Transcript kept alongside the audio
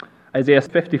Isaiah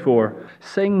 54,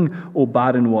 "Sing, O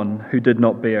barren one who did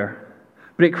not bear.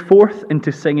 Break forth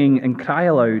into singing and cry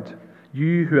aloud,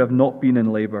 you who have not been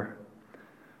in labor.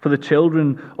 For the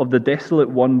children of the desolate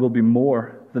one will be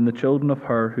more than the children of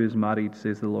her who is married,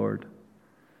 says the Lord.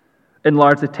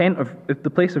 Enlarge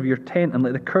the place of your tent, and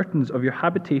let the curtains of your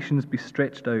habitations be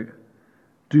stretched out.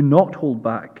 Do not hold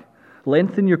back.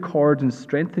 Lengthen your cords and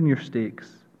strengthen your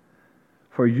stakes.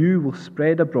 For you will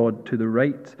spread abroad to the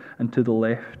right and to the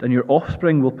left, and your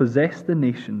offspring will possess the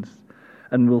nations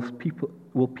and will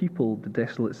people the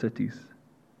desolate cities.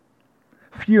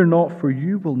 Fear not, for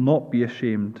you will not be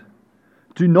ashamed.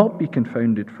 Do not be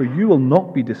confounded, for you will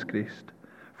not be disgraced.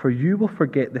 For you will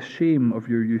forget the shame of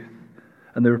your youth,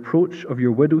 and the reproach of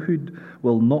your widowhood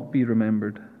will not be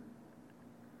remembered.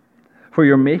 For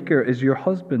your Maker is your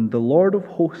husband, the Lord of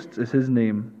hosts is his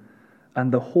name,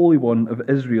 and the Holy One of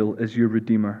Israel is your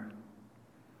Redeemer.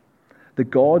 The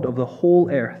God of the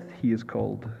whole earth he is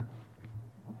called.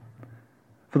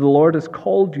 For the Lord has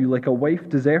called you like a wife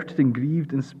deserted and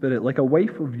grieved in spirit, like a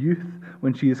wife of youth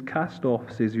when she is cast off,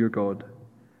 says your God.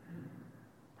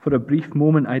 For a brief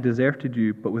moment I deserted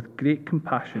you, but with great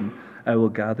compassion I will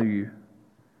gather you.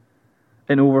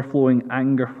 In overflowing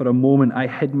anger for a moment I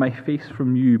hid my face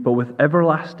from you, but with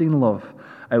everlasting love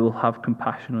I will have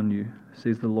compassion on you,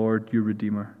 says the Lord your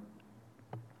Redeemer.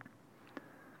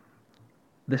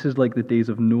 This is like the days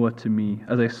of Noah to me,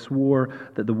 as I swore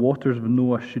that the waters of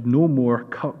Noah should no more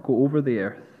go over the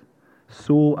earth.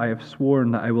 So I have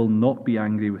sworn that I will not be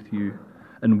angry with you,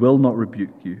 and will not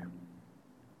rebuke you.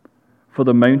 For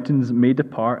the mountains may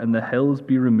depart, and the hills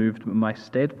be removed, but my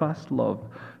steadfast love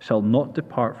shall not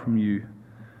depart from you,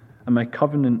 and my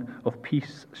covenant of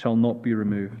peace shall not be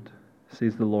removed,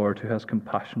 says the Lord who has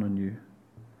compassion on you.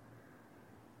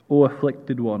 O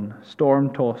afflicted one,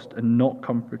 storm-tossed and not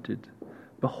comforted,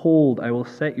 behold, I will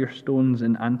set your stones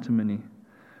in antimony,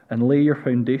 and lay your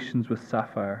foundations with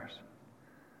sapphires.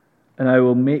 And I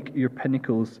will make your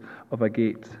pinnacles of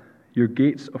agate, your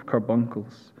gates of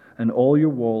carbuncles, and all your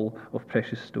wall of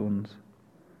precious stones.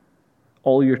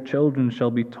 All your children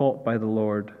shall be taught by the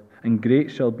Lord, and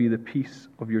great shall be the peace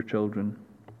of your children.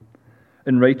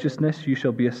 In righteousness you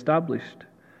shall be established.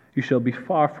 You shall be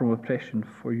far from oppression,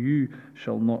 for you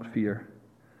shall not fear,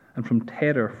 and from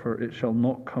terror, for it shall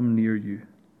not come near you.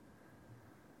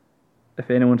 If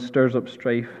anyone stirs up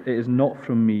strife, it is not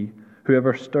from me.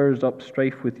 Whoever stirs up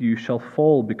strife with you shall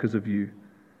fall because of you.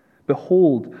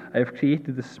 Behold, I have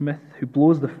created the smith who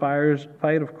blows the fire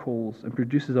of coals and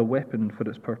produces a weapon for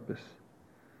its purpose.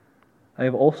 I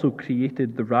have also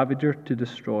created the ravager to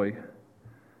destroy.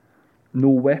 No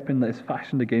weapon that is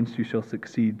fashioned against you shall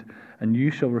succeed, and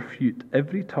you shall refute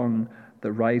every tongue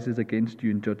that rises against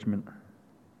you in judgment.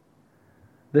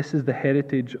 This is the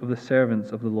heritage of the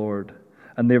servants of the Lord,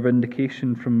 and their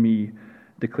vindication from me,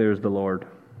 declares the Lord.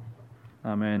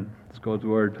 Amen. It's God's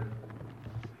word.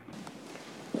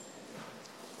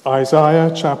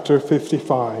 Isaiah chapter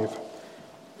 55.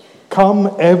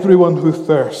 Come, everyone who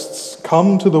thirsts,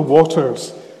 come to the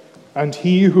waters, and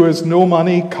he who has no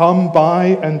money, come buy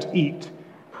and eat.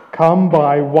 Come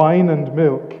buy wine and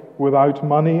milk without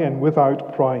money and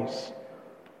without price.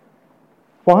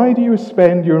 Why do you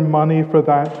spend your money for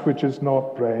that which is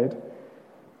not bread,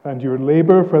 and your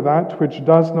labor for that which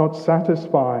does not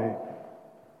satisfy?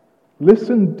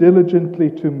 Listen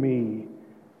diligently to me,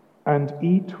 and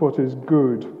eat what is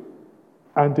good,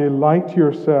 and delight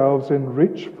yourselves in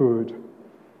rich food.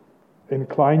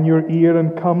 Incline your ear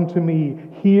and come to me.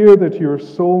 Hear that your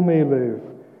soul may live.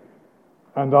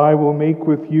 And I will make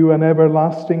with you an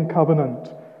everlasting covenant,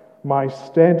 my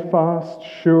steadfast,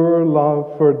 sure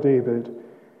love for David.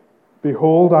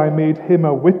 Behold, I made him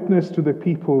a witness to the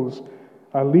peoples,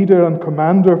 a leader and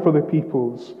commander for the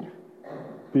peoples.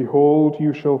 Behold,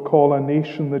 you shall call a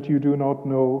nation that you do not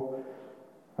know,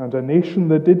 and a nation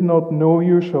that did not know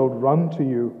you shall run to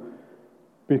you,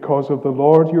 because of the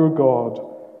Lord your God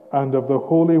and of the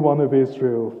Holy One of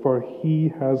Israel, for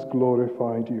he has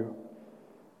glorified you.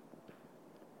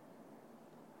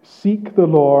 Seek the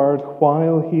Lord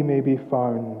while he may be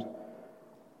found.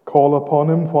 Call upon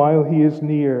him while he is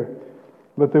near.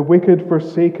 Let the wicked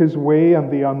forsake his way,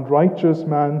 and the unrighteous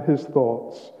man his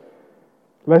thoughts.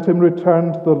 Let him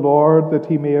return to the Lord, that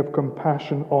he may have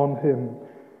compassion on him,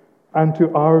 and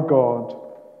to our God,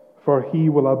 for he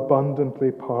will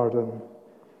abundantly pardon.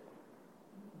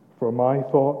 For my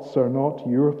thoughts are not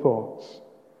your thoughts,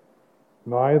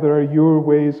 neither are your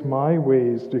ways my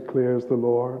ways, declares the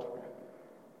Lord.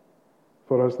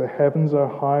 For as the heavens are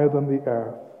higher than the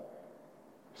earth,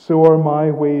 so are my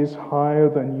ways higher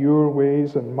than your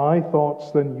ways, and my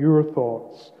thoughts than your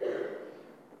thoughts.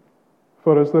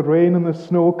 For as the rain and the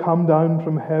snow come down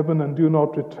from heaven and do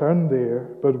not return there,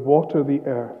 but water the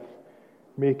earth,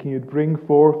 making it bring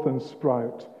forth and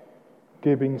sprout,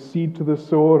 giving seed to the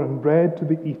sower and bread to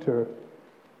the eater,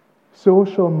 so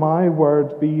shall my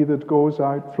word be that goes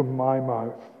out from my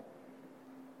mouth.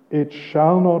 It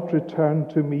shall not return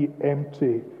to me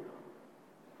empty,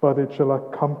 but it shall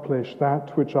accomplish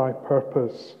that which I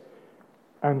purpose,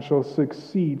 and shall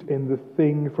succeed in the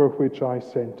thing for which I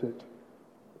sent it.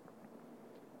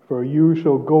 For you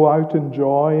shall go out in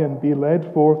joy and be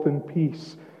led forth in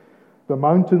peace. The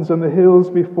mountains and the hills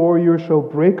before you shall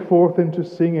break forth into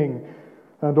singing,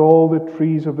 and all the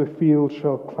trees of the field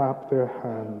shall clap their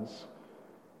hands.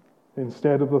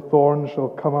 Instead of the thorn shall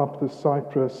come up the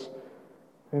cypress,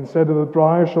 instead of the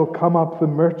briar shall come up the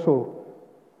myrtle,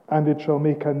 and it shall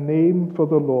make a name for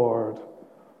the Lord,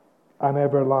 an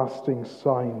everlasting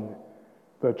sign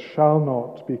that shall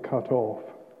not be cut off.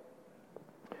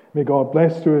 May God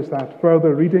bless to us that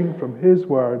further reading from His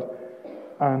word,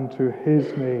 and to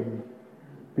His name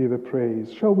be the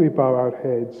praise. Shall we bow our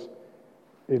heads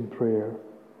in prayer?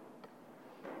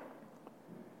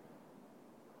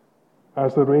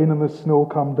 As the rain and the snow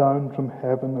come down from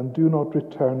heaven and do not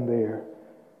return there,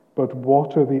 but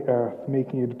water the earth,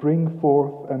 making it bring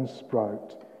forth and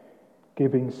sprout,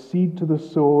 giving seed to the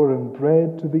sower and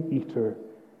bread to the eater,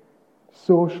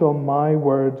 so shall my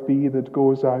word be that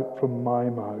goes out from my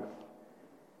mouth.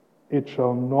 It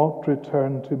shall not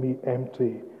return to me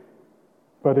empty,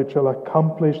 but it shall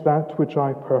accomplish that which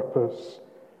I purpose,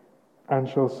 and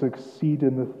shall succeed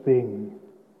in the thing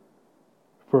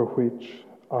for which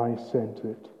I sent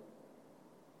it.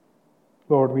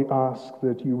 Lord, we ask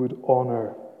that you would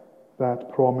honor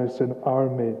that promise in our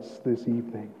midst this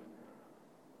evening,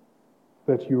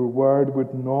 that your word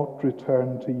would not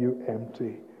return to you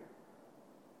empty.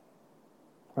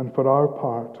 And for our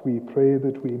part, we pray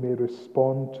that we may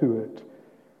respond to it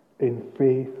in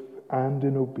faith and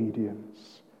in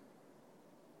obedience,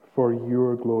 for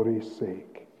your glory's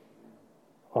sake.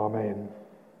 Amen.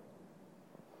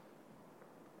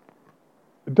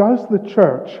 Does the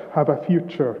church have a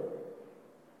future?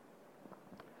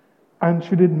 And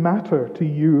should it matter to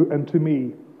you and to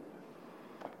me?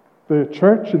 The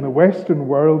church in the Western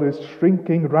world is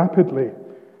shrinking rapidly.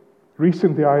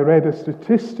 Recently, I read a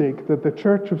statistic that the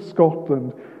Church of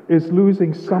Scotland is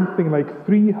losing something like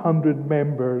 300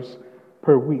 members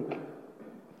per week.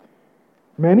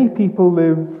 Many people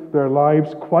live their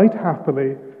lives quite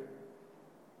happily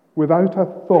without a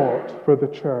thought for the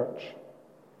church.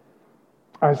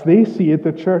 As they see it,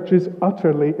 the church is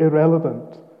utterly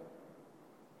irrelevant.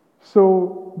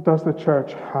 So, does the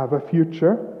church have a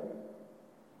future?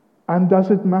 And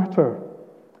does it matter?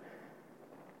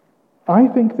 I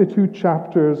think the two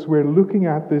chapters we're looking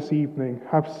at this evening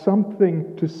have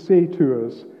something to say to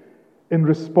us in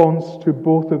response to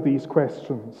both of these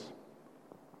questions.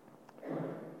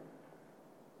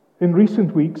 In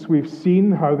recent weeks, we've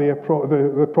seen how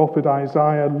the prophet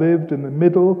Isaiah lived in the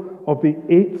middle of the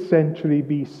 8th century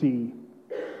BC.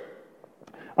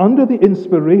 Under the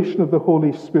inspiration of the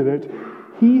Holy Spirit,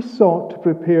 he sought to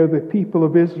prepare the people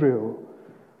of Israel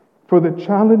for the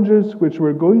challenges which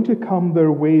were going to come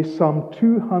their way some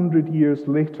 200 years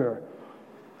later,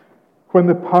 when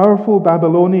the powerful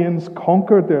Babylonians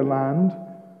conquered their land,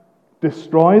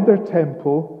 destroyed their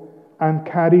temple, and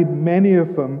carried many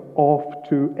of them off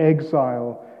to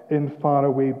exile in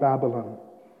faraway Babylon.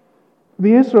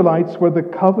 The Israelites were the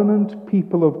covenant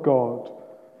people of God.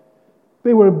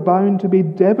 They were bound to be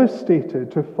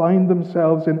devastated to find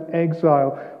themselves in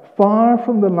exile, far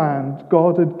from the land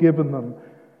God had given them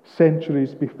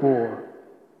centuries before.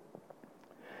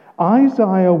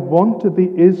 Isaiah wanted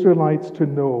the Israelites to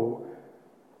know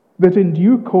that in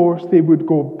due course they would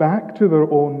go back to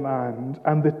their own land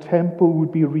and the temple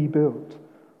would be rebuilt.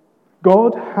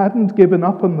 God hadn't given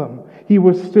up on them. He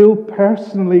was still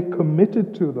personally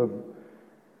committed to them.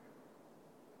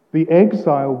 The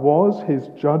exile was his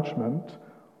judgment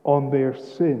on their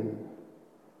sin,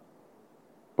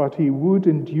 but he would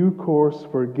in due course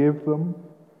forgive them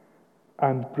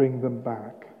and bring them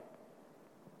back.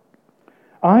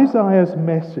 Isaiah's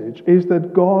message is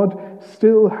that God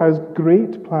still has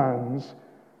great plans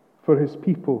for his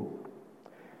people.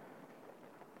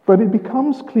 But it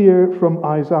becomes clear from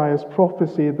Isaiah's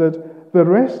prophecy that the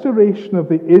restoration of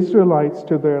the Israelites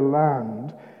to their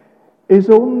land is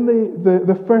only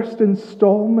the first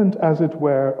installment, as it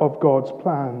were, of God's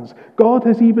plans. God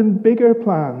has even bigger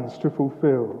plans to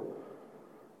fulfill.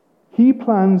 He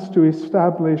plans to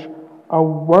establish a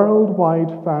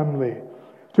worldwide family,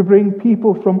 to bring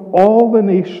people from all the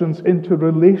nations into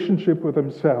relationship with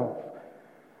himself,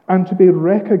 and to be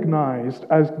recognized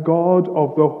as God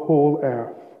of the whole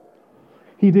earth.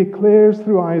 He declares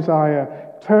through Isaiah,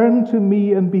 "Turn to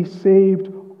me and be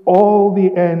saved, all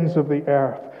the ends of the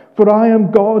earth. For I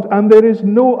am God, and there is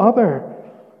no other.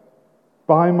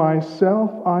 By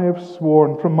myself I have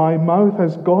sworn, from my mouth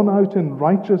has gone out in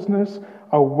righteousness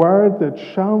a word that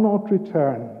shall not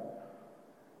return.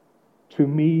 To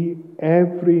me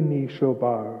every knee shall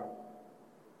bow,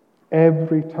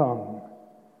 every tongue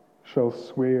shall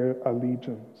swear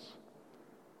allegiance."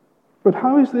 But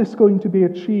how is this going to be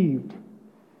achieved?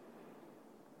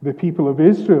 The people of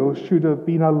Israel should have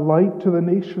been a light to the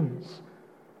nations,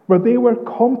 but they were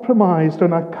compromised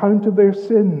on account of their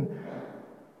sin.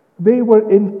 They were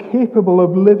incapable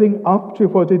of living up to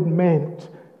what it meant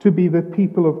to be the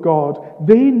people of God.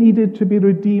 They needed to be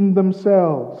redeemed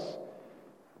themselves.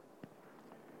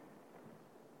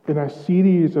 In a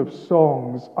series of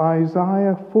songs,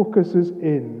 Isaiah focuses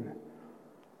in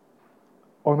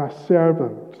on a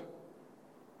servant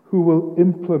who will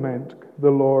implement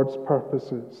the Lord's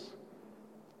purposes.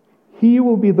 He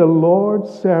will be the Lord's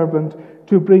servant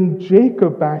to bring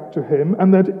Jacob back to him,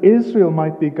 and that Israel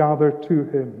might be gathered to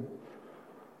him.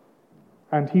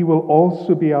 And he will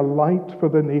also be a light for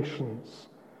the nations,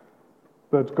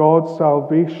 that God's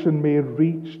salvation may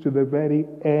reach to the very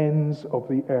ends of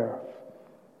the earth.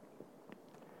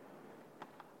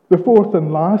 The fourth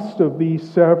and last of these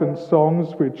servant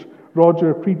songs, which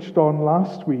Roger preached on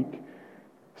last week,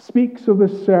 speaks of the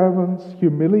servant's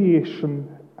humiliation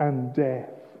and death.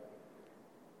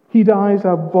 He dies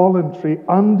a voluntary,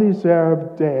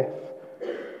 undeserved death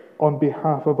on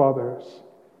behalf of others.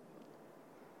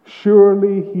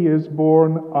 Surely he has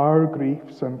borne our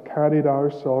griefs and carried our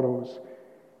sorrows.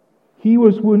 He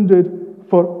was wounded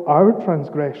for our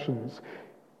transgressions.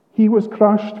 He was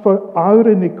crushed for our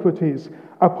iniquities.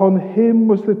 Upon him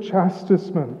was the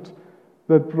chastisement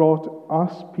that brought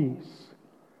us peace.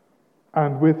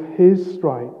 And with his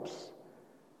stripes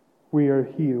we are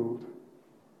healed.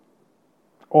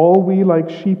 All we like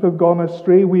sheep have gone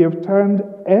astray. We have turned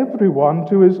everyone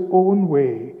to his own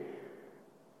way.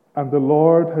 And the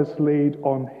Lord has laid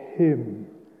on him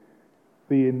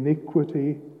the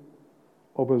iniquity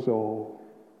of us all.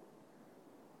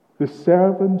 The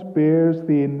servant bears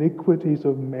the iniquities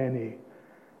of many,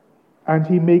 and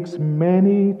he makes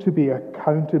many to be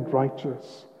accounted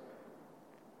righteous.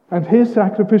 And his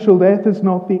sacrificial death is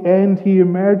not the end. He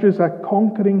emerges a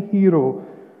conquering hero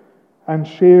and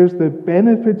shares the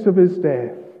benefits of his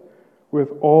death with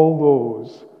all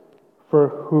those for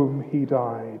whom he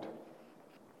died.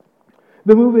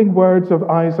 The moving words of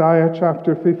Isaiah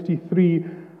chapter 53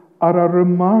 are a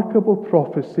remarkable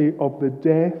prophecy of the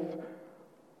death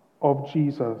of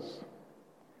Jesus.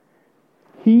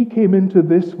 He came into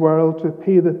this world to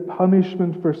pay the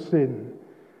punishment for sin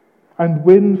and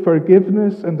win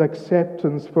forgiveness and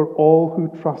acceptance for all who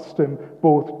trust him,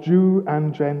 both Jew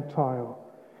and Gentile.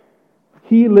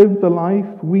 He lived the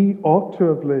life we ought to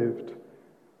have lived,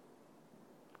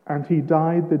 and he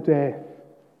died the death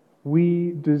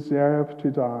we deserve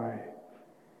to die.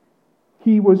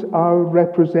 He was our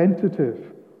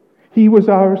representative. He was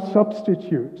our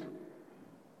substitute.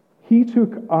 He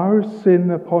took our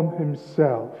sin upon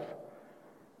himself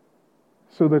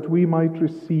so that we might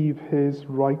receive his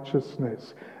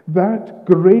righteousness. That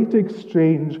great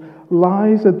exchange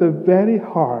lies at the very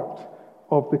heart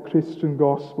of the Christian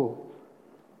gospel.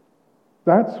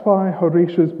 That's why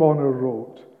Horatius Bonar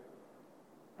wrote,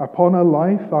 "Upon a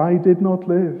life I did not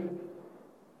live,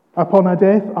 upon a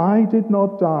death I did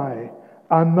not die,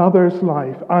 another's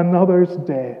life, another's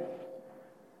death.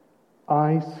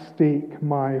 I stake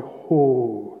my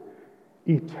whole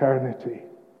eternity."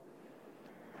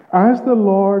 As the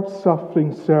Lord's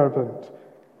suffering servant,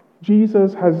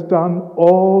 Jesus has done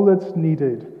all that's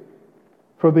needed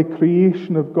for the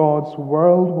creation of God's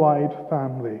worldwide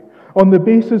family. On the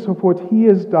basis of what he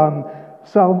has done,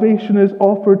 salvation is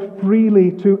offered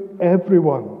freely to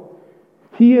everyone.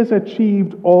 He has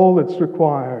achieved all that's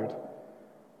required.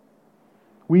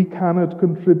 We cannot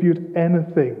contribute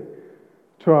anything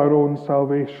to our own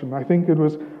salvation. I think it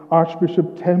was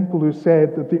Archbishop Temple who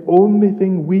said that the only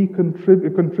thing we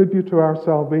contribute to our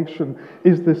salvation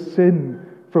is the sin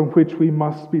from which we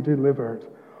must be delivered.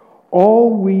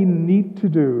 All we need to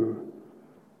do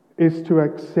is to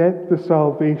accept the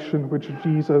salvation which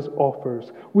Jesus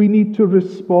offers. We need to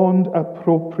respond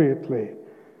appropriately.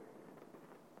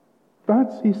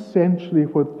 That's essentially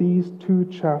what these two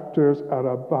chapters are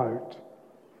about.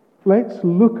 Let's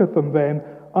look at them then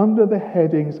under the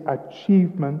headings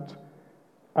achievement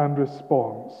and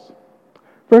response.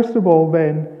 First of all,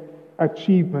 then,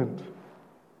 achievement.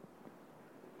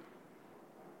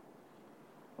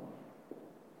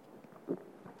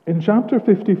 In chapter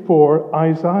 54,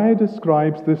 Isaiah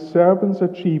describes the servant's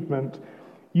achievement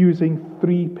using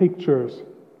three pictures.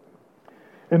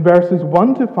 In verses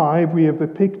 1 to 5, we have the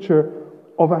picture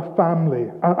of a family,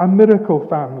 a miracle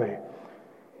family.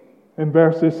 In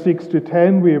verses 6 to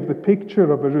 10, we have the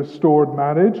picture of a restored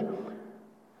marriage.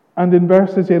 And in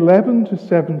verses 11 to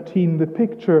 17, the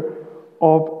picture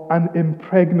of an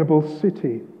impregnable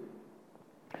city.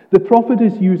 The prophet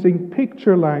is using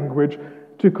picture language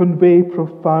to convey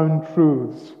profound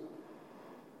truths.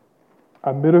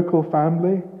 A miracle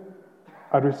family,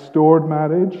 a restored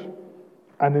marriage,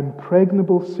 an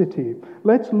impregnable city.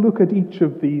 Let's look at each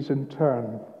of these in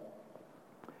turn.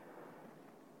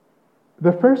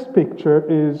 The first picture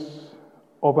is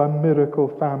of a miracle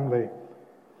family.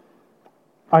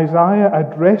 Isaiah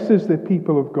addresses the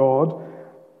people of God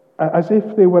as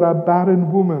if they were a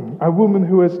barren woman, a woman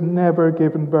who has never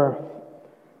given birth.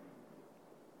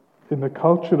 In the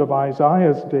culture of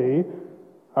Isaiah's day,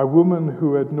 a woman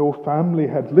who had no family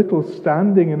had little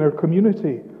standing in her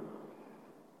community.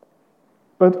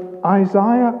 But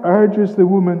Isaiah urges the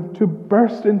woman to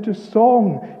burst into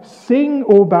song. Sing,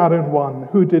 O barren one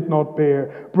who did not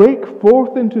bear. Break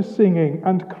forth into singing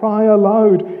and cry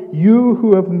aloud, you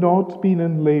who have not been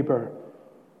in labor.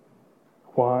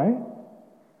 Why?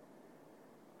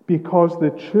 Because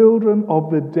the children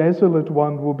of the desolate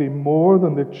one will be more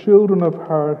than the children of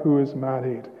her who is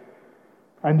married.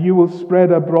 And you will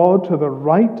spread abroad to the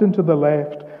right and to the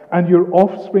left, and your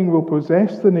offspring will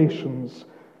possess the nations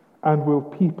and will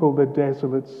people the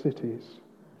desolate cities.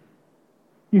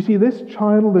 You see, this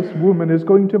childless woman is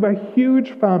going to have a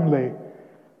huge family.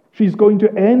 She's going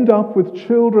to end up with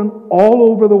children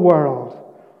all over the world.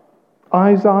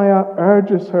 Isaiah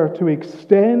urges her to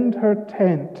extend her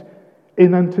tent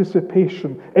in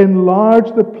anticipation.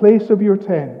 Enlarge the place of your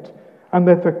tent, and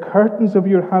let the curtains of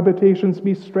your habitations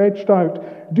be stretched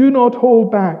out. Do not hold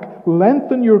back.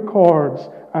 Lengthen your cords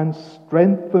and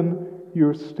strengthen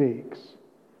your stakes.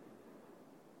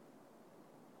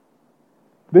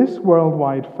 This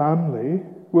worldwide family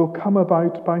will come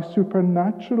about by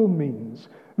supernatural means.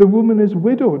 The woman is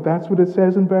widowed. That's what it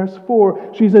says in verse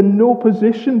 4. She's in no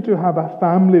position to have a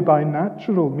family by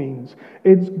natural means.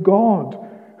 It's God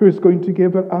who is going to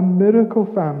give her a miracle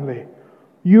family.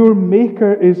 Your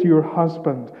Maker is your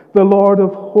husband. The Lord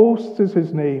of hosts is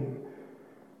his name.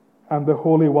 And the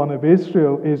Holy One of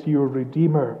Israel is your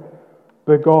Redeemer.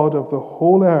 The God of the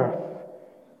whole earth,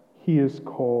 he is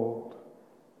called.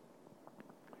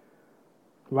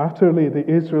 Latterly, the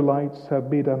Israelites have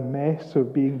made a mess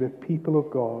of being the people of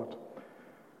God.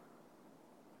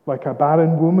 Like a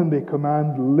barren woman, they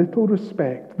command little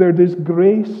respect. They're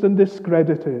disgraced and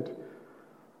discredited.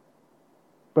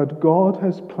 But God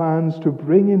has plans to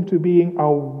bring into being a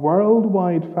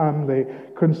worldwide family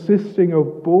consisting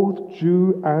of both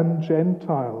Jew and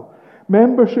Gentile.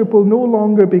 Membership will no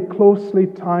longer be closely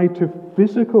tied to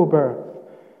physical birth.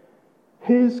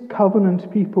 His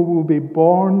covenant people will be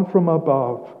born from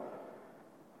above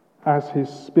as his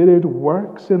Spirit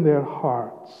works in their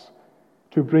hearts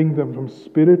to bring them from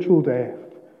spiritual death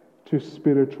to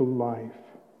spiritual life.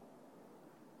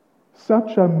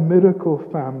 Such a miracle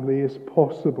family is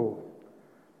possible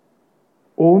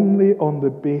only on the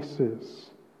basis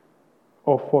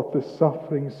of what the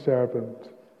suffering servant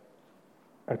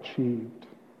achieved.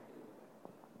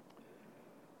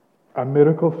 A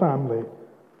miracle family.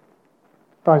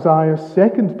 Isaiah's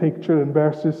second picture in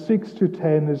verses 6 to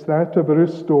 10 is that of a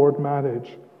restored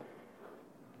marriage.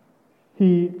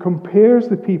 He compares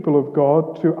the people of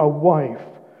God to a wife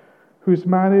whose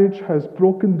marriage has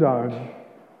broken down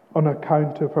on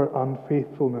account of her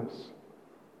unfaithfulness.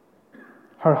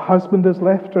 Her husband has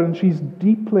left her and she's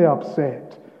deeply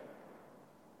upset.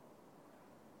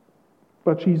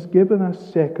 But she's given a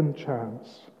second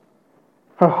chance.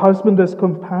 Her husband has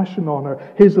compassion on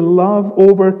her. His love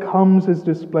overcomes his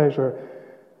displeasure.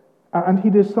 And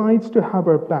he decides to have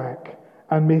her back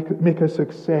and make a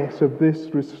success of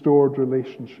this restored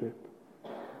relationship.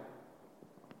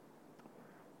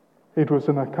 It was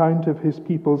an account of his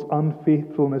people's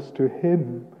unfaithfulness to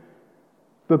him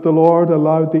that the Lord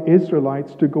allowed the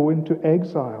Israelites to go into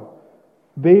exile.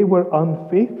 They were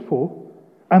unfaithful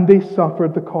and they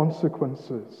suffered the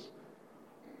consequences.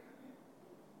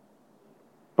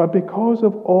 But because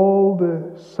of all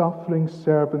the suffering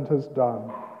servant has done,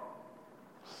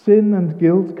 sin and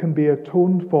guilt can be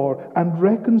atoned for, and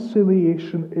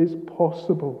reconciliation is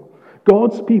possible.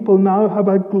 God's people now have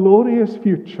a glorious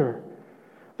future.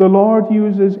 The Lord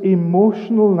uses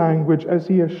emotional language as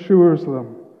he assures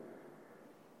them,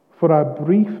 "For a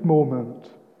brief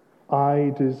moment,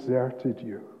 I deserted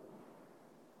you."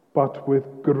 but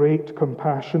with great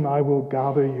compassion I will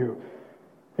gather you.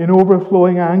 In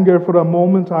overflowing anger for a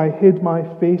moment I hid my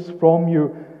face from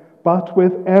you, but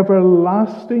with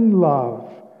everlasting love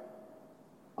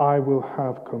I will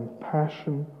have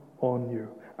compassion on you.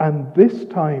 And this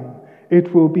time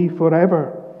it will be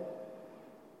forever.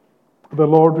 The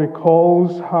Lord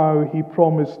recalls how he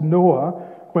promised Noah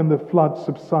when the flood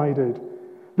subsided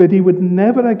that he would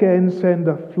never again send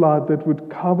a flood that would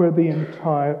cover the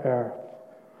entire earth.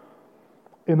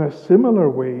 In a similar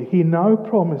way, he now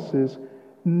promises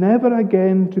never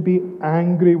again to be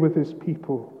angry with his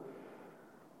people.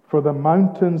 For the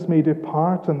mountains may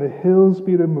depart and the hills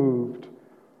be removed,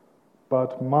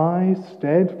 but my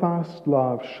steadfast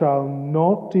love shall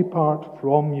not depart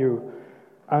from you,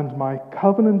 and my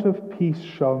covenant of peace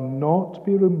shall not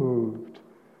be removed,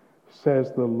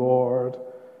 says the Lord,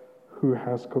 who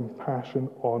has compassion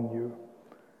on you.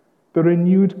 The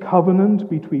renewed covenant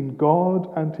between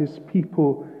God and his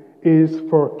people is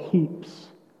for keeps,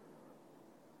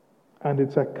 and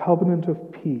it's a covenant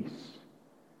of peace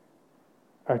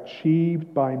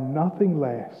achieved by nothing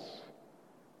less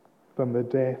than the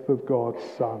death of God's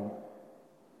Son.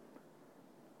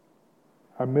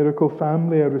 A miracle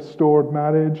family, a restored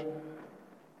marriage.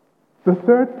 The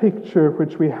third picture,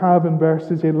 which we have in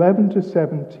verses 11 to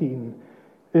 17,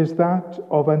 is that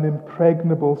of an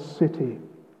impregnable city.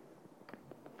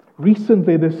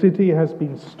 Recently, the city has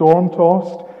been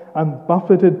storm-tossed and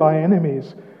buffeted by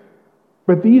enemies,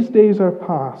 but these days are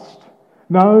past.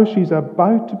 Now she's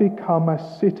about to become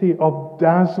a city of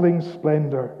dazzling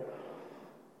splendor.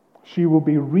 She will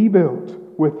be rebuilt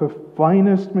with the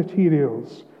finest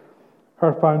materials.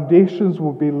 Her foundations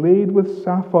will be laid with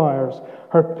sapphires.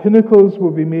 Her pinnacles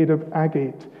will be made of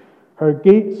agate. Her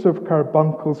gates of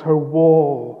carbuncles. Her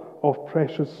wall of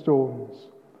precious stones.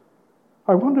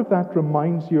 I wonder if that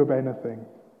reminds you of anything.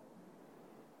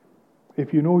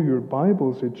 If you know your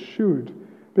Bibles, it should,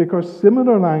 because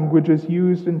similar language is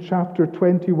used in chapter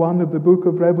 21 of the book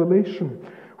of Revelation,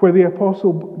 where the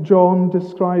Apostle John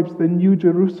describes the New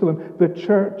Jerusalem, the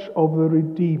church of the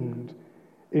redeemed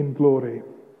in glory.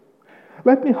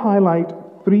 Let me highlight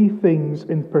three things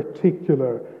in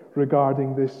particular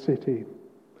regarding this city.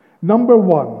 Number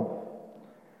one,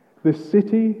 the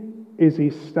city is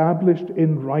established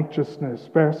in righteousness.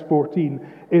 Verse 14,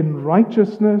 in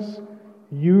righteousness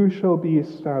you shall be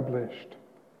established.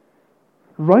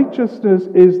 Righteousness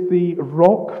is the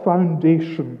rock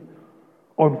foundation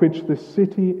on which the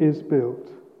city is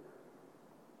built.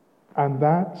 And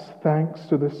that's thanks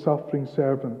to the suffering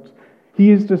servant. He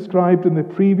is described in the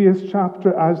previous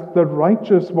chapter as the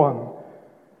righteous one,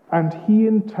 and he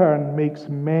in turn makes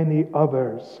many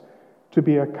others to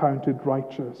be accounted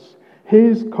righteous.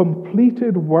 His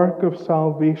completed work of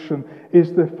salvation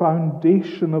is the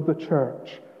foundation of the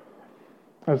church.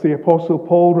 As the Apostle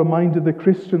Paul reminded the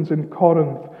Christians in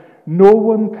Corinth, no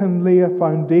one can lay a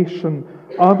foundation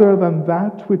other than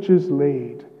that which is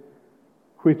laid,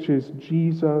 which is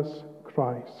Jesus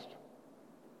Christ.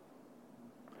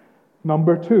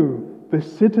 Number two, the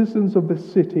citizens of the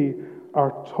city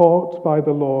are taught by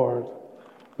the Lord.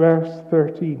 Verse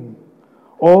 13,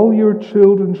 all your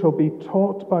children shall be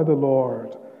taught by the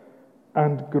Lord,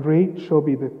 and great shall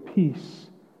be the peace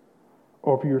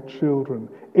of your children.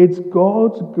 It's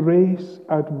God's grace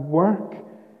at work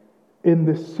in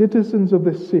the citizens of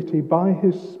the city by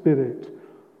his Spirit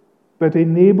that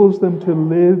enables them to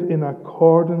live in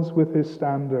accordance with his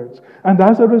standards. And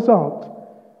as a result,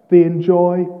 they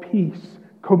enjoy peace,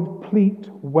 complete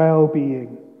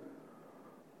well-being.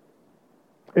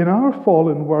 In our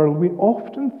fallen world, we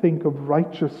often think of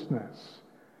righteousness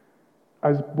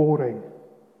as boring.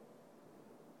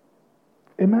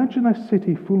 Imagine a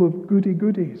city full of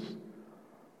goody-goodies.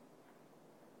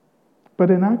 But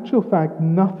in actual fact,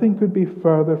 nothing could be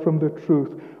further from the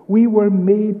truth. We were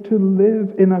made to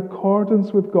live in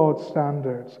accordance with God's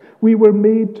standards. We were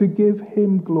made to give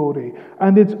him glory.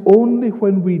 And it's only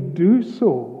when we do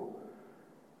so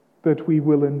that we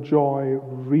will enjoy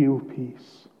real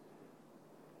peace.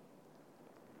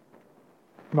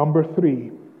 Number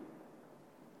three,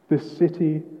 the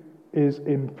city is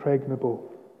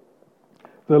impregnable.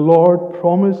 The Lord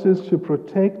promises to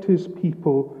protect his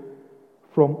people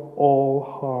from all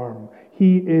harm.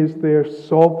 He is their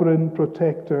sovereign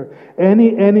protector.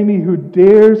 Any enemy who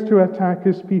dares to attack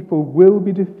his people will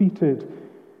be defeated.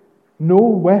 No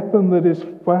weapon that is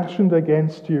fashioned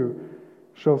against you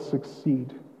shall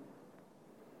succeed.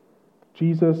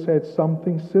 Jesus said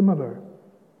something similar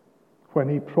when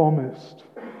he promised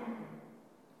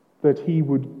that he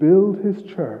would build his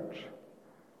church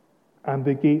and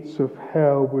the gates of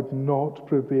hell would not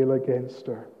prevail against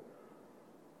her.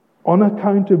 On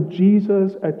account of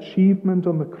Jesus' achievement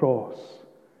on the cross,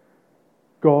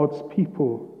 God's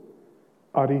people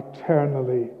are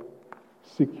eternally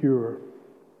secure.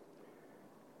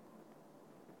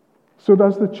 So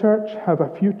does the church have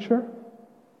a future?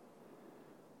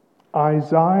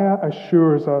 Isaiah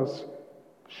assures us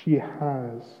she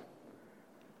has.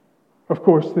 Of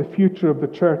course, the future of the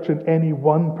church in any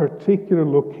one particular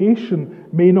location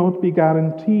may not be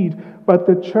guaranteed, but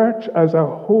the church as a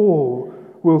whole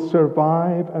will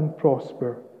survive and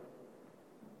prosper.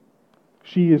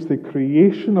 She is the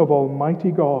creation of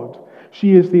Almighty God.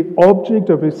 She is the object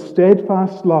of His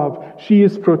steadfast love. She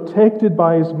is protected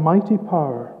by His mighty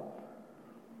power.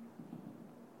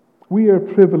 We are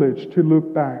privileged to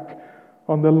look back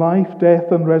on the life,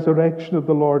 death, and resurrection of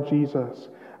the Lord Jesus,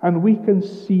 and we can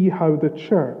see how the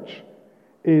church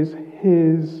is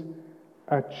His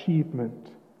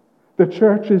achievement. The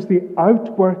church is the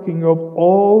outworking of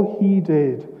all He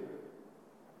did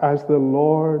as the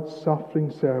Lord's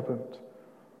suffering servant.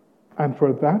 And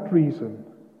for that reason,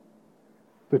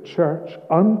 the church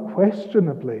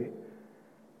unquestionably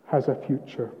has a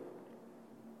future.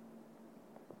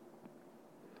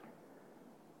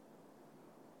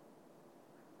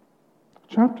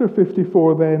 Chapter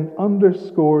 54 then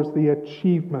underscores the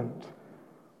achievement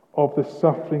of the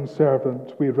suffering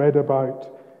servant we read about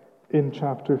in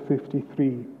chapter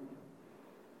 53.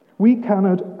 We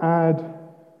cannot add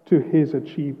to his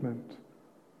achievement,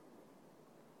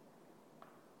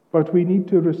 but we need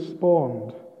to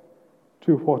respond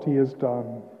to what he has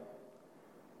done.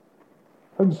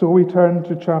 And so we turn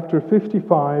to chapter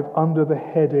 55 under the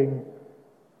heading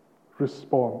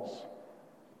Response.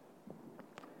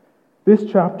 This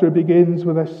chapter begins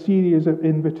with a series of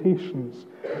invitations.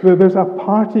 There's a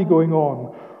party going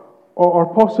on,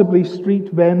 or possibly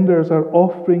street vendors are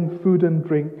offering food and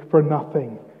drink for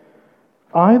nothing.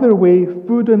 Either way,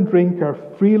 food and drink are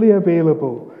freely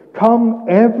available. Come,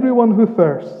 everyone who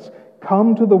thirsts,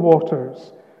 come to the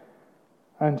waters.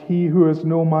 And he who has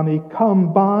no money,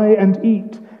 come buy and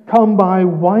eat. Come buy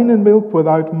wine and milk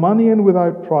without money and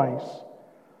without price.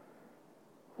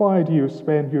 Why do you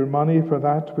spend your money for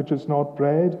that which is not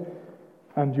bread,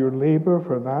 and your labor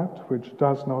for that which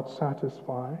does not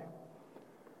satisfy?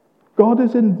 God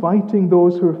is inviting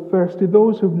those who are thirsty,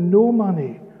 those who have no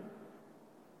money,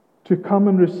 to come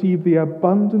and receive the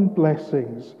abundant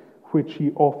blessings which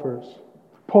He offers.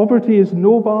 Poverty is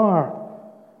no bar.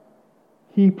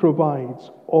 He provides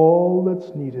all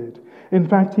that's needed. In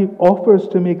fact, He offers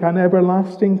to make an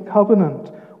everlasting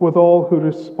covenant with all who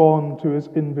respond to His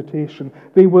invitation.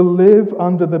 They will live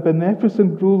under the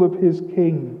beneficent rule of His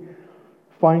King,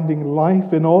 finding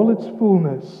life in all its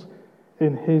fullness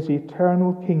in His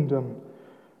eternal kingdom.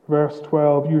 Verse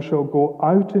 12, you shall go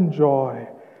out in joy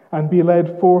and be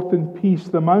led forth in peace.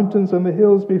 The mountains and the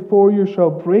hills before you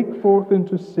shall break forth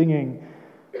into singing,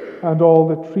 and all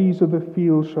the trees of the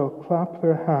field shall clap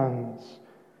their hands.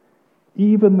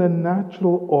 Even the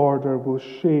natural order will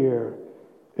share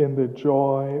in the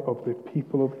joy of the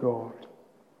people of God.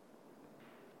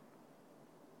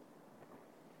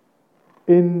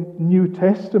 In New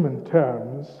Testament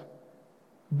terms,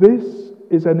 this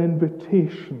is an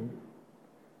invitation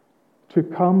to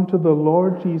come to the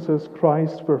Lord Jesus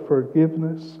Christ for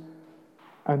forgiveness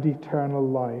and eternal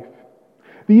life.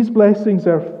 These blessings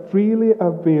are freely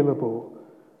available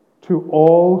to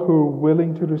all who are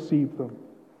willing to receive them.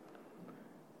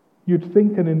 You'd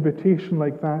think an invitation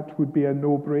like that would be a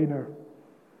no-brainer.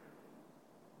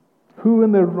 Who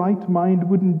in their right mind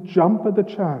wouldn't jump at the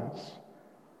chance?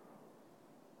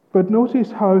 But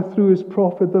notice how through His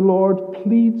prophet the Lord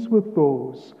pleads with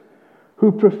those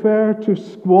who prefer to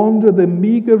squander the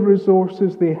meager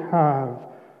resources they have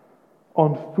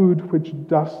on food which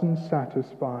doesn't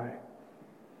satisfy.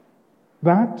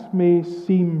 That may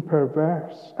seem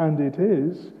perverse, and it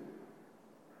is,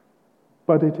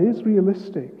 but it is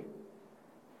realistic.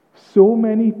 So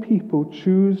many people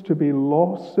choose to be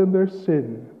lost in their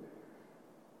sin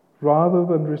rather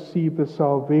than receive the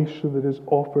salvation that is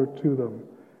offered to them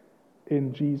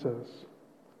in Jesus.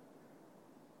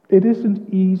 It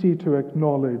isn't easy to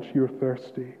acknowledge you're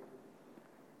thirsty.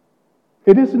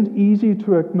 It isn't easy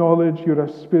to acknowledge you're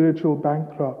a spiritual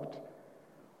bankrupt.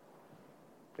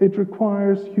 It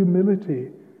requires humility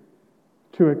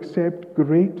to accept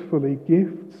gratefully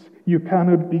gifts you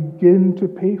cannot begin to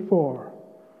pay for.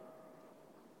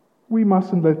 We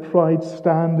mustn't let pride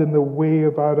stand in the way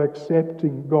of our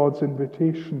accepting God's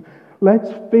invitation. Let's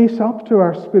face up to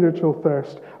our spiritual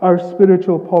thirst, our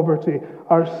spiritual poverty,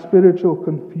 our spiritual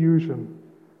confusion.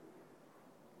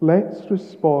 Let's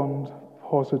respond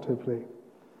positively.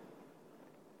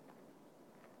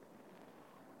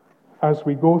 As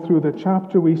we go through the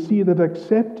chapter, we see that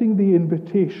accepting the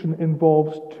invitation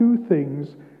involves two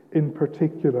things in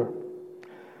particular.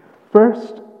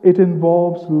 First, it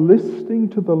involves listening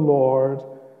to the Lord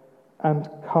and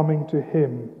coming to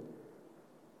Him.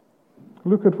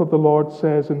 Look at what the Lord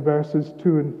says in verses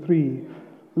 2 and 3.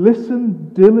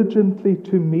 Listen diligently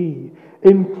to me.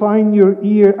 Incline your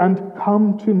ear and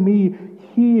come to me.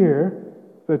 Hear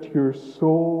that your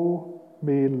soul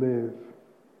may live.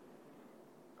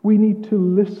 We need to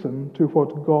listen to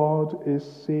what God is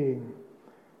saying.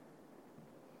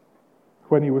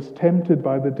 When he was tempted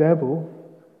by the devil,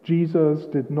 Jesus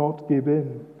did not give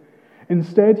in.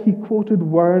 Instead, he quoted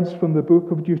words from the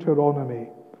book of Deuteronomy.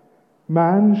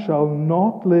 Man shall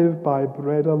not live by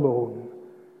bread alone,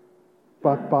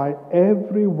 but by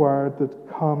every word that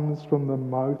comes from the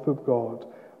mouth of God.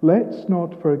 Let's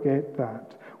not forget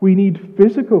that. We need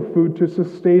physical food to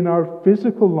sustain our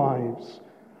physical lives,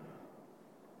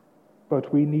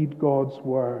 but we need God's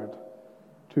word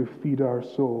to feed our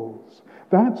souls.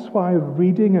 That's why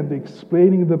reading and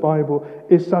explaining the Bible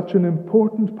is such an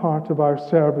important part of our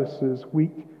services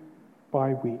week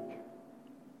by week.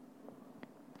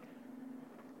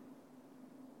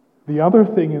 The other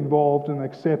thing involved in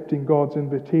accepting God's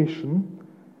invitation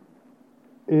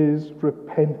is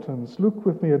repentance. Look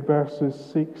with me at verses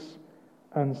 6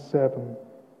 and 7.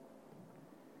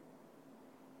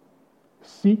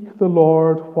 Seek the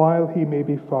Lord while he may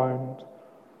be found.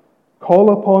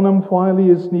 Call upon him while he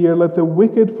is near. Let the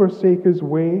wicked forsake his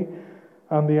way,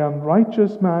 and the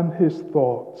unrighteous man his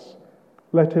thoughts.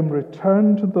 Let him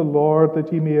return to the Lord, that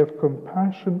he may have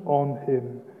compassion on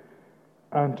him,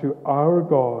 and to our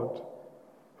God,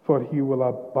 for he will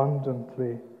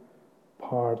abundantly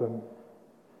pardon.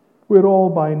 We're all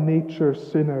by nature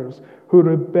sinners who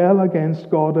rebel against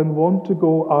God and want to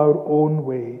go our own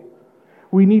way.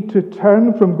 We need to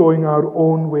turn from going our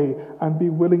own way and be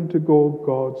willing to go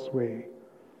God's way.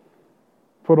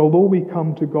 For although we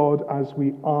come to God as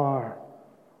we are,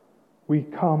 we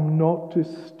come not to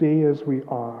stay as we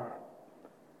are.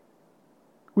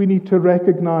 We need to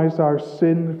recognize our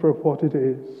sin for what it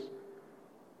is.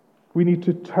 We need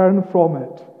to turn from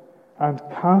it and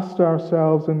cast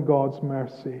ourselves in God's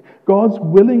mercy. God's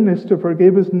willingness to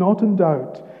forgive is not in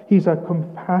doubt. He's a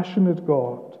compassionate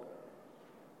God.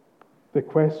 The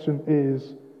question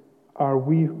is, are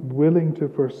we willing to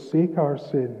forsake our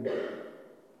sin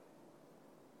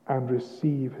and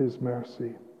receive his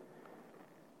mercy?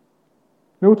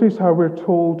 Notice how we're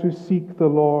told to seek the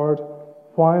Lord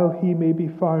while he may be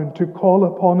found, to call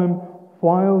upon him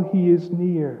while he is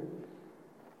near.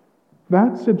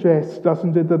 That suggests,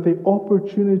 doesn't it, that the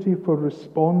opportunity for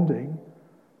responding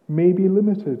may be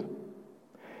limited.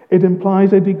 It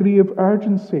implies a degree of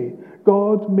urgency.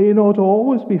 God may not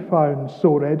always be found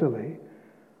so readily.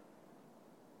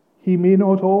 He may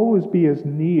not always be as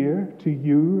near to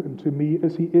you and to me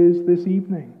as he is this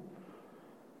evening.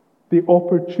 The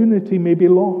opportunity may be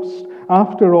lost.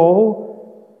 After all,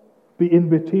 the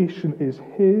invitation is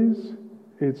his,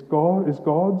 is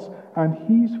God's, and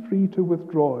he's free to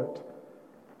withdraw it.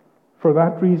 For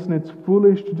that reason, it's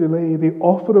foolish to delay. The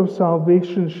offer of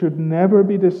salvation should never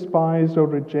be despised or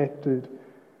rejected,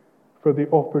 for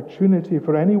the opportunity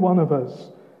for any one of us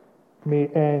may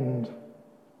end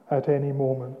at any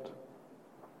moment.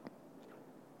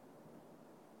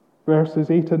 Verses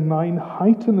 8 and 9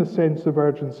 heighten the sense of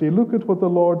urgency. Look at what the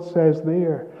Lord says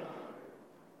there.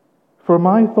 For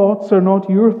my thoughts are not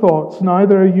your thoughts,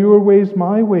 neither are your ways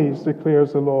my ways,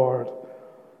 declares the Lord.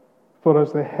 For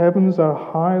as the heavens are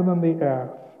higher than the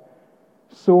earth,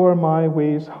 so are my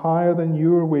ways higher than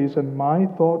your ways, and my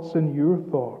thoughts than your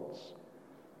thoughts.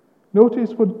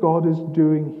 Notice what God is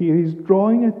doing here. He's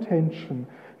drawing attention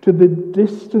to the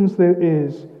distance there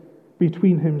is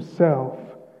between himself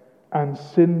and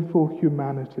sinful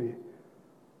humanity.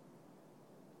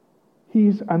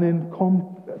 He's an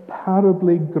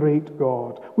incomparably great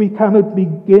God. We cannot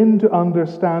begin to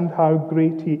understand how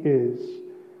great he is.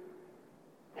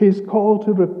 His call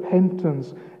to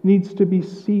repentance needs to be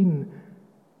seen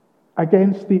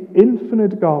against the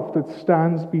infinite gulf that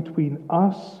stands between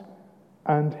us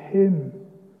and him.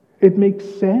 It makes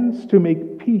sense to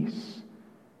make peace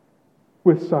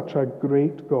with such a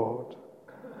great God.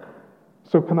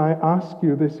 So can I ask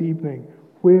you this evening,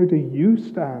 where do you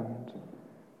stand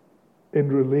in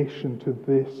relation to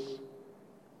this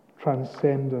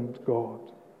transcendent God?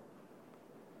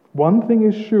 One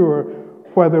thing is sure,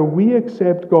 whether we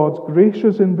accept God's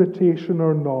gracious invitation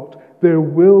or not, there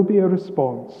will be a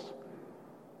response.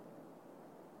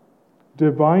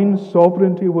 Divine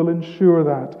sovereignty will ensure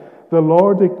that. The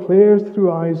Lord declares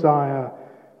through Isaiah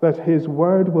that his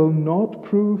word will not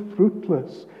prove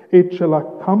fruitless. It shall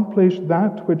accomplish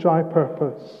that which I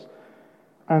purpose,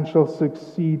 and shall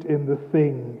succeed in the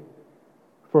thing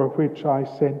for which I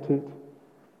sent it.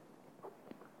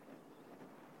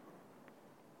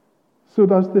 So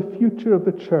does the future of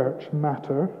the church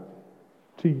matter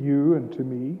to you and to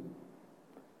me?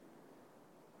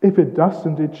 If it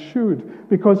doesn't, it should,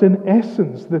 because in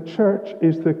essence, the church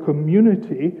is the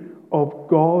community of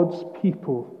God's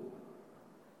people.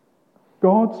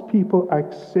 God's people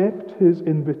accept his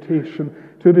invitation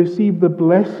to receive the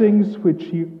blessings which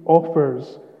he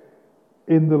offers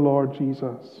in the Lord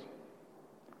Jesus.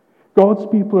 God's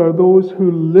people are those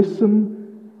who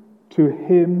listen to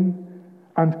him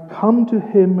and come to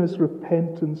him as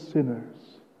repentant sinners.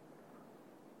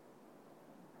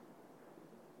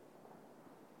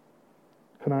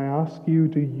 Can I ask you,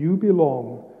 do you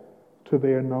belong to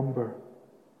their number?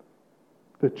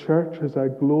 The church has a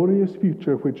glorious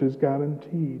future which is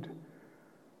guaranteed,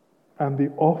 and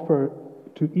the offer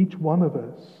to each one of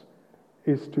us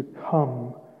is to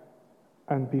come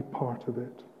and be part of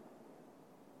it.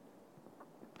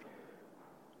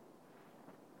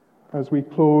 As we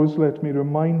close, let me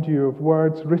remind you of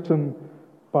words written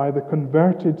by the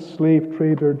converted slave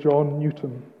trader John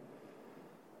Newton.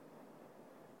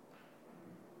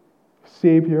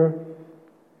 Saviour,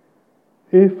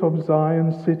 if of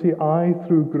Zion's city I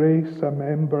through grace a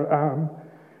member am,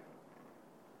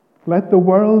 let the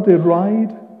world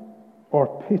deride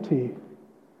or pity,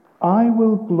 I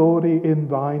will glory in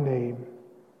thy name.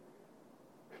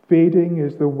 Fading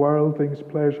is the worldling's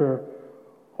pleasure,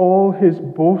 all his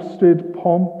boasted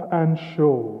pomp and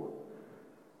show.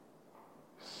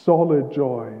 Solid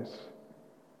joys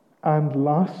and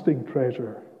lasting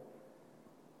treasure,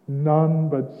 none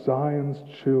but Zion's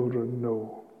children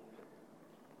know.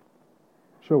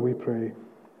 Shall we pray?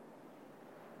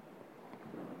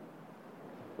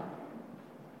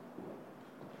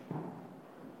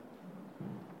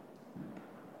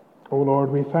 O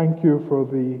Lord, we thank you for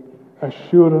the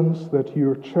assurance that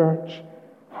your church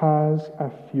has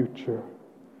a future.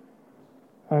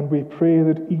 And we pray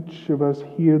that each of us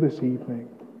here this evening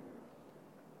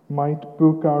might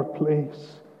book our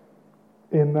place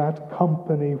in that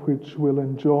company which will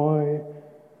enjoy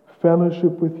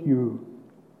fellowship with you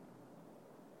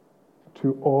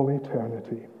to all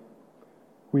eternity.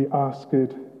 We ask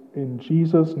it in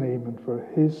Jesus' name and for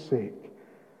his sake.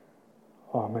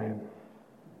 Amen.